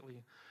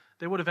completely,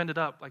 they would have ended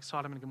up like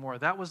Sodom and Gomorrah.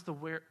 That was the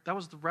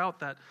route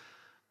that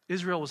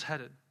Israel was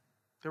headed.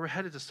 They were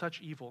headed to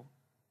such evil.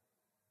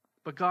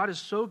 But God is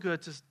so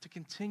good to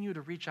continue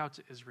to reach out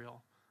to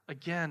Israel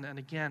again and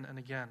again and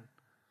again.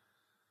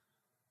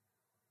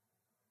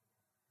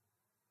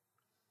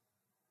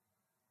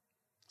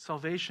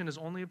 Salvation is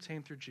only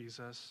obtained through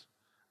Jesus,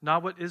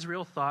 not what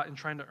Israel thought in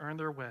trying to earn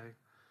their way.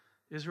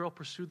 Israel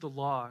pursued the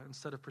law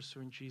instead of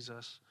pursuing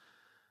Jesus.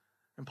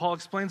 And Paul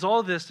explains all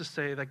of this to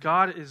say that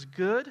God is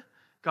good,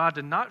 God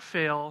did not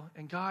fail,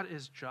 and God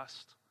is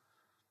just.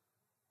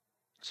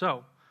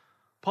 So,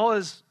 Paul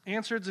has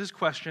answered his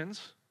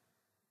questions.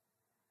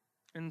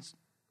 And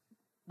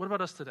what about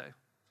us today?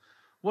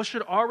 What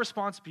should our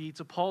response be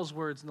to Paul's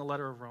words in the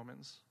letter of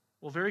Romans?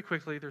 Well, very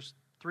quickly, there's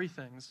three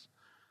things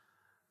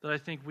that I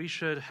think we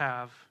should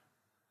have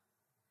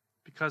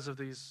because of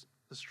this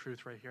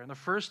truth right here. And the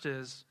first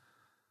is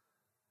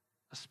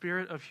a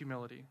spirit of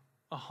humility,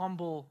 a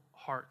humble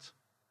heart.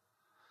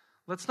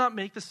 Let's not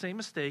make the same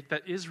mistake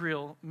that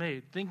Israel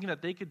made, thinking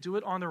that they could do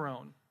it on their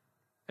own,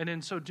 and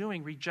in so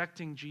doing,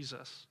 rejecting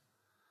Jesus.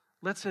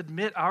 Let's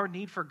admit our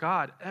need for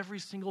God every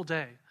single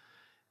day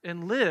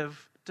and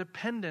live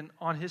dependent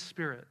on his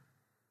Spirit.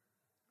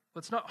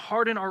 Let's not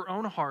harden our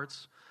own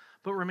hearts,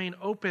 but remain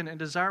open and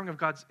desiring of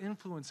God's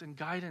influence and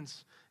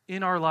guidance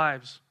in our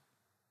lives.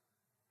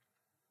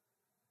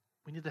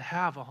 We need to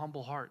have a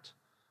humble heart.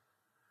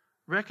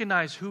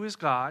 Recognize who is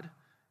God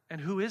and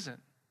who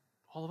isn't.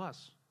 All of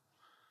us.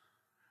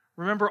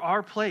 Remember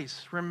our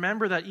place.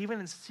 Remember that even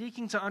in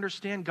seeking to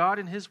understand God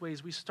and his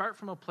ways, we start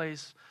from a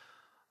place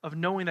of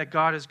knowing that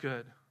God is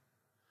good.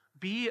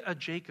 Be a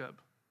Jacob.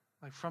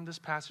 like from this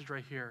passage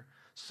right here.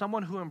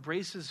 Someone who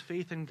embraces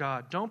faith in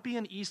God. Don't be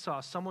an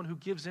Esau, someone who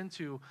gives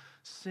into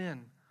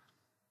sin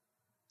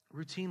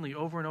routinely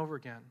over and over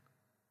again.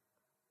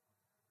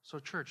 So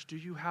church, do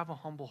you have a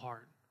humble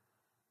heart?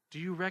 Do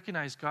you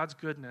recognize God's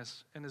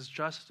goodness and his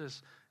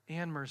justice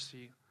and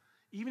mercy?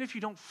 Even if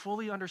you don't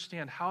fully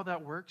understand how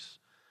that works,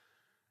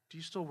 do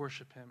you still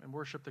worship him and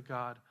worship the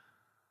God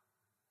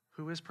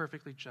who is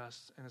perfectly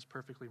just and is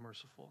perfectly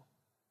merciful?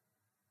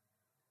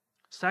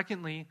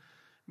 Secondly,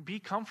 be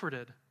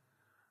comforted.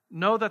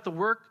 Know that the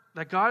work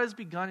that God has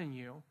begun in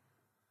you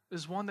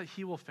is one that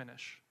he will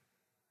finish.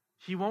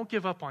 He won't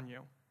give up on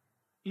you.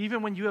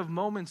 Even when you have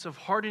moments of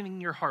hardening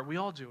your heart, we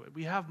all do it.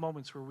 We have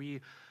moments where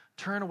we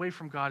turn away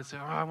from God and say,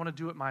 I want to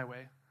do it my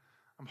way.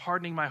 I'm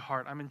hardening my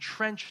heart. I'm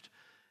entrenched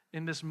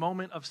in this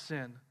moment of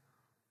sin.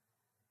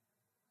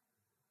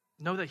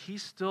 Know that he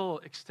still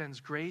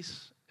extends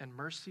grace and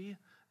mercy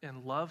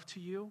and love to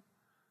you.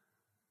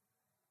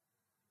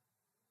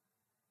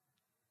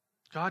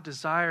 God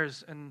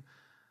desires and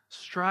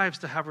strives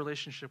to have a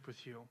relationship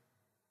with you.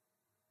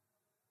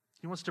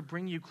 He wants to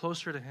bring you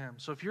closer to him.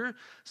 So if you're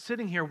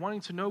sitting here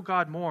wanting to know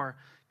God more,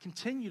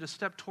 continue to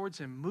step towards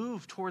him.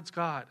 Move towards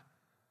God.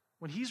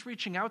 When he's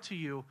reaching out to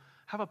you,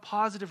 have a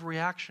positive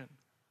reaction.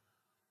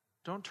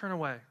 Don't turn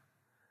away.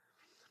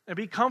 And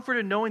be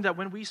comforted knowing that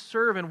when we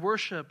serve and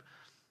worship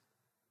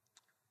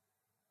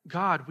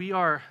God, we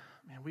are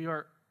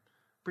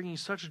bringing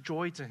such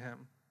joy to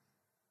him.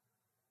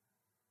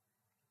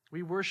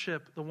 We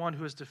worship the one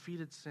who has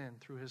defeated sin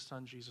through his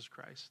son, Jesus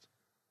Christ.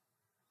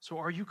 So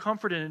are you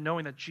comforted in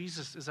knowing that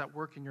Jesus is at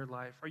work in your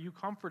life? Are you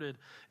comforted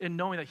in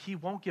knowing that he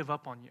won't give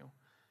up on you?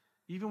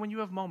 Even when you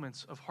have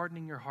moments of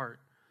hardening your heart,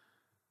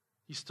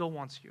 he still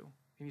wants you,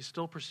 and he's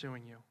still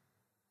pursuing you.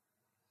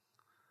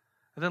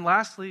 And then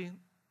lastly,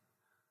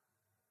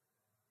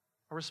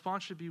 our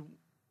response should be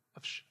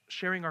of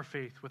sharing our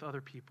faith with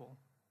other people.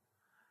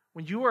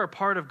 When you are a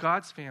part of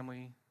God's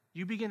family,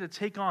 you begin to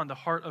take on the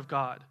heart of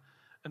God.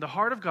 And the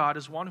heart of God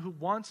is one who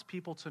wants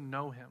people to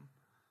know him.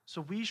 So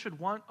we should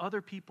want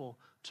other people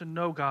to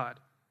know God.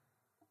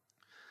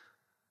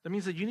 That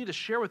means that you need to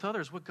share with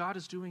others what God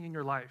is doing in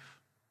your life.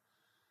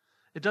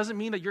 It doesn't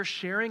mean that you're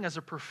sharing as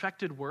a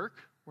perfected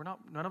work.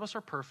 None of us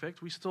are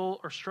perfect. We still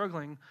are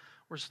struggling.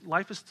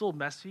 Life is still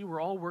messy.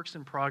 We're all works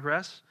in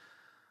progress.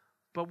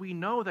 But we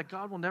know that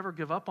God will never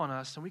give up on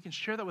us, and we can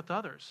share that with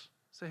others.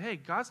 Say, hey,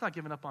 God's not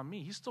giving up on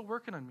me. He's still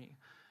working on me.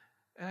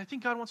 And I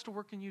think God wants to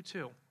work in you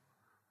too.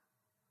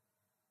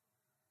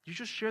 You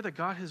just share that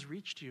God has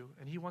reached you,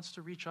 and he wants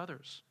to reach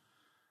others.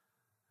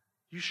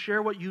 You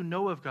share what you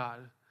know of God.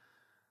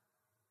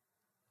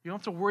 You don't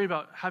have to worry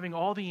about having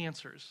all the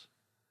answers.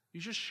 You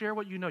just share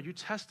what you know. You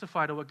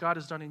testify to what God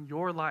has done in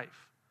your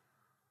life,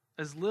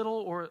 as little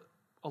or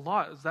a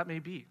lot as that may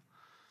be.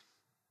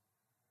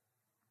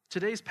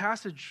 Today's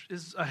passage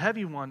is a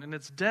heavy one, and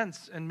it's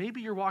dense, and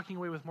maybe you're walking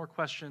away with more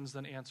questions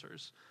than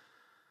answers.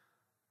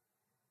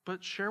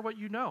 But share what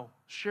you know.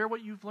 Share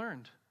what you've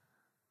learned.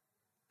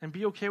 And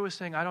be okay with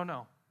saying, I don't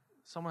know.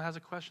 Someone has a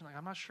question, like,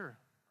 I'm not sure.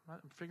 I'm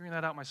figuring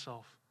that out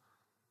myself.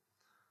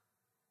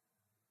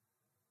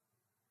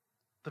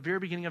 The very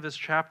beginning of this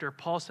chapter,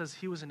 Paul says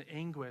he was in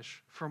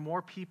anguish for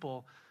more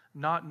people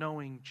not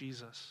knowing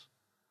Jesus.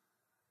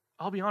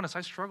 I'll be honest,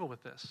 I struggle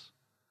with this.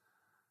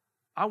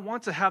 I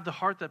want to have the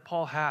heart that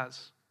Paul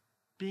has,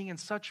 being in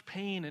such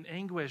pain and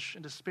anguish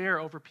and despair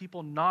over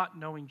people not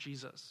knowing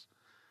Jesus.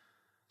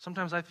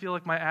 Sometimes I feel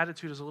like my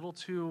attitude is a little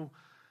too,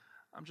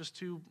 it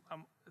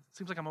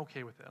seems like I'm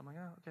okay with it. I'm like,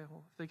 oh, okay,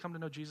 well, if they come to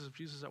know Jesus, if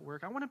Jesus is at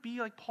work, I want to be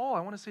like Paul.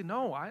 I want to say,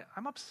 no,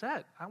 I'm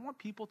upset. I want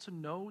people to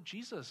know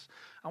Jesus.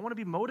 I want to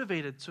be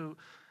motivated to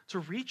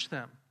reach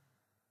them,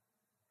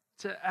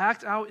 to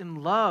act out in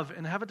love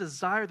and have a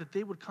desire that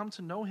they would come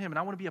to know him. And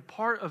I want to be a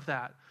part of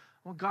that.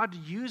 I want God to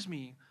use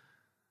me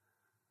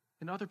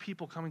and other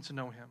people coming to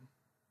know him.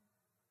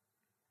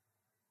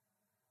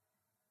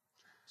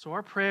 So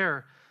our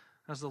prayer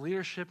as the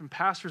leadership and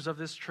pastors of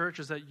this church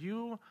is that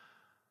you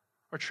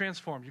are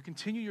transformed. You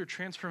continue your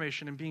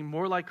transformation in being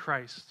more like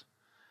Christ.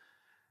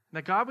 And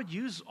that God would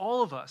use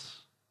all of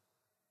us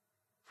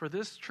for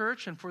this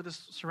church and for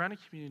this surrounding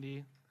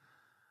community,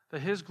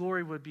 that his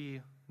glory would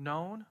be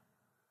known,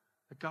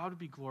 that God would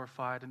be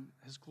glorified, and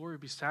his glory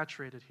would be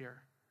saturated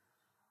here.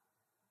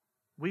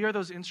 We are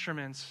those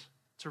instruments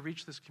to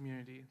reach this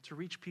community, to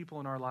reach people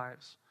in our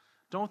lives.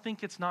 Don't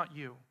think it's not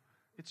you.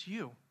 It's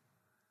you.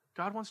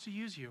 God wants to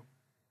use you.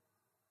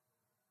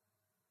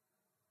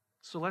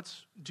 So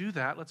let's do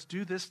that. Let's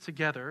do this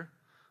together.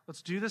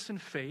 Let's do this in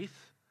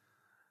faith.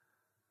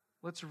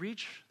 Let's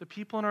reach the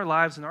people in our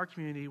lives, in our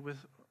community,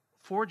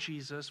 for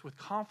Jesus, with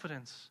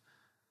confidence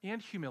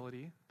and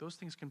humility. Those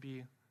things can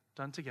be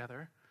done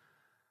together.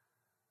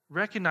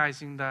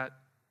 Recognizing that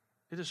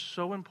it is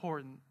so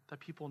important that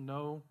people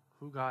know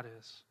who God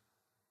is.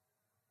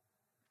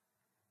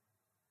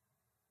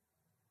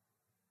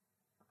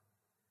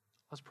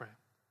 Let's pray.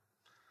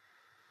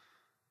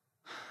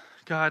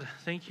 God,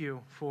 thank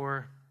you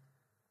for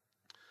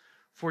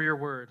your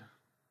word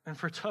and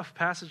for tough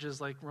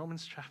passages like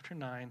Romans chapter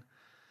 9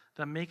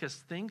 that make us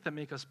think, that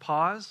make us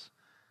pause,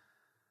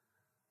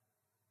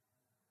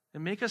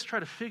 and make us try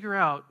to figure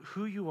out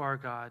who you are,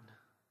 God,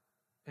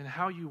 and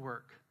how you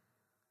work.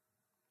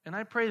 And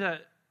I pray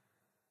that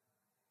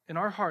in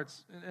our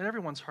hearts, in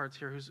everyone's hearts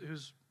here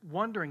who's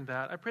wondering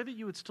that, I pray that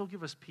you would still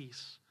give us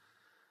peace.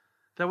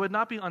 That would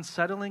not be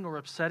unsettling or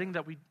upsetting,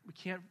 that we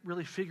can't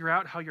really figure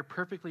out how you're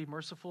perfectly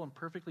merciful and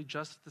perfectly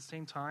just at the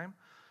same time,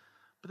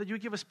 but that you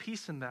would give us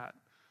peace in that,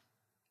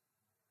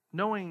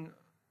 knowing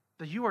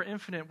that you are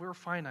infinite, we're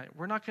finite.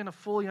 We're not going to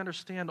fully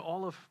understand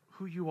all of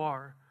who you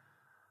are,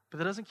 but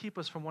that doesn't keep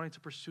us from wanting to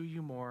pursue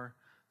you more,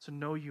 to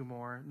know you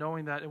more,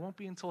 knowing that it won't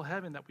be until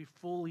heaven that we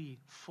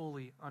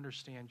fully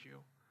understand you.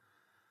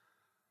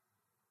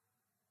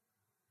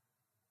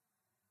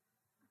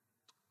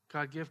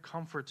 God, give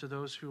comfort to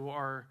those who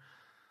are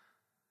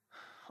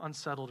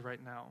unsettled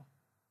right now,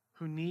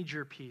 who need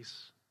your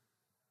peace.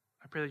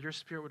 I pray that your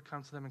Spirit would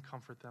come to them and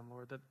comfort them,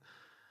 Lord, that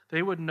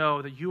they would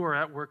know that you are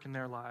at work in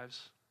their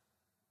lives.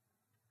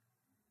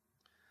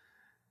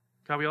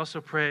 God, we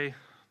also pray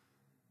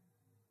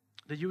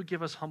that you would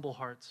give us humble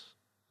hearts,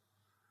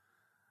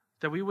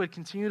 that we would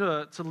continue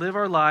to live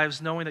our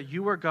lives knowing that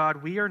you are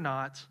God, we are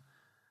not.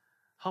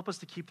 Help us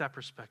to keep that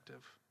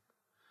perspective.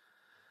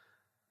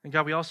 And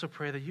God, we also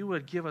pray that you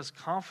would give us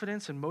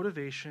confidence and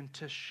motivation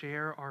to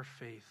share our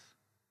faith.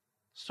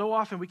 So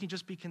often we can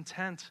just be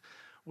content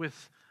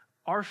with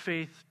our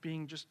faith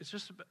being it's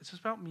just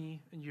about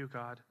me and you,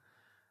 God.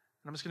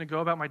 And I'm just going to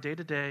go about my day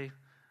to day,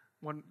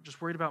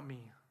 just worried about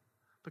me.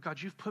 But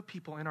God, you've put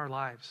people in our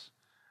lives.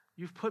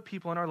 You've put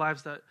people in our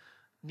lives that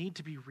need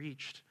to be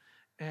reached.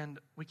 And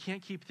we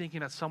can't keep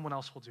thinking that someone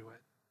else will do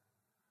it.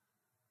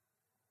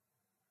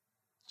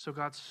 So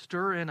God,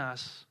 stir in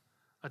us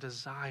a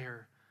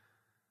desire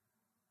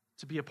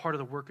to be a part of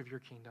the work of your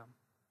kingdom.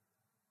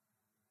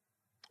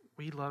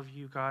 We love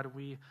you, God.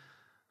 We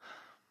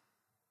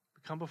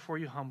come before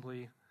you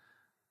humbly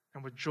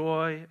and with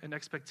joy and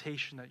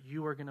expectation that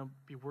you are going to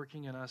be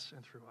working in us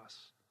and through us.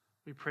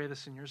 We pray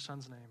this in your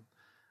Son's name.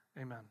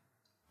 Amen.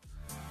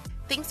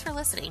 Thanks for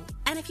listening.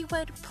 And if you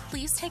would,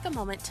 please take a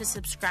moment to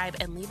subscribe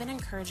and leave an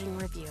encouraging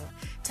review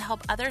to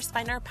help others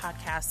find our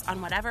podcast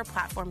on whatever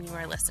platform you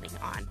are listening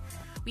on.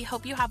 We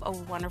hope you have a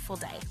wonderful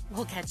day.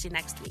 We'll catch you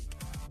next week.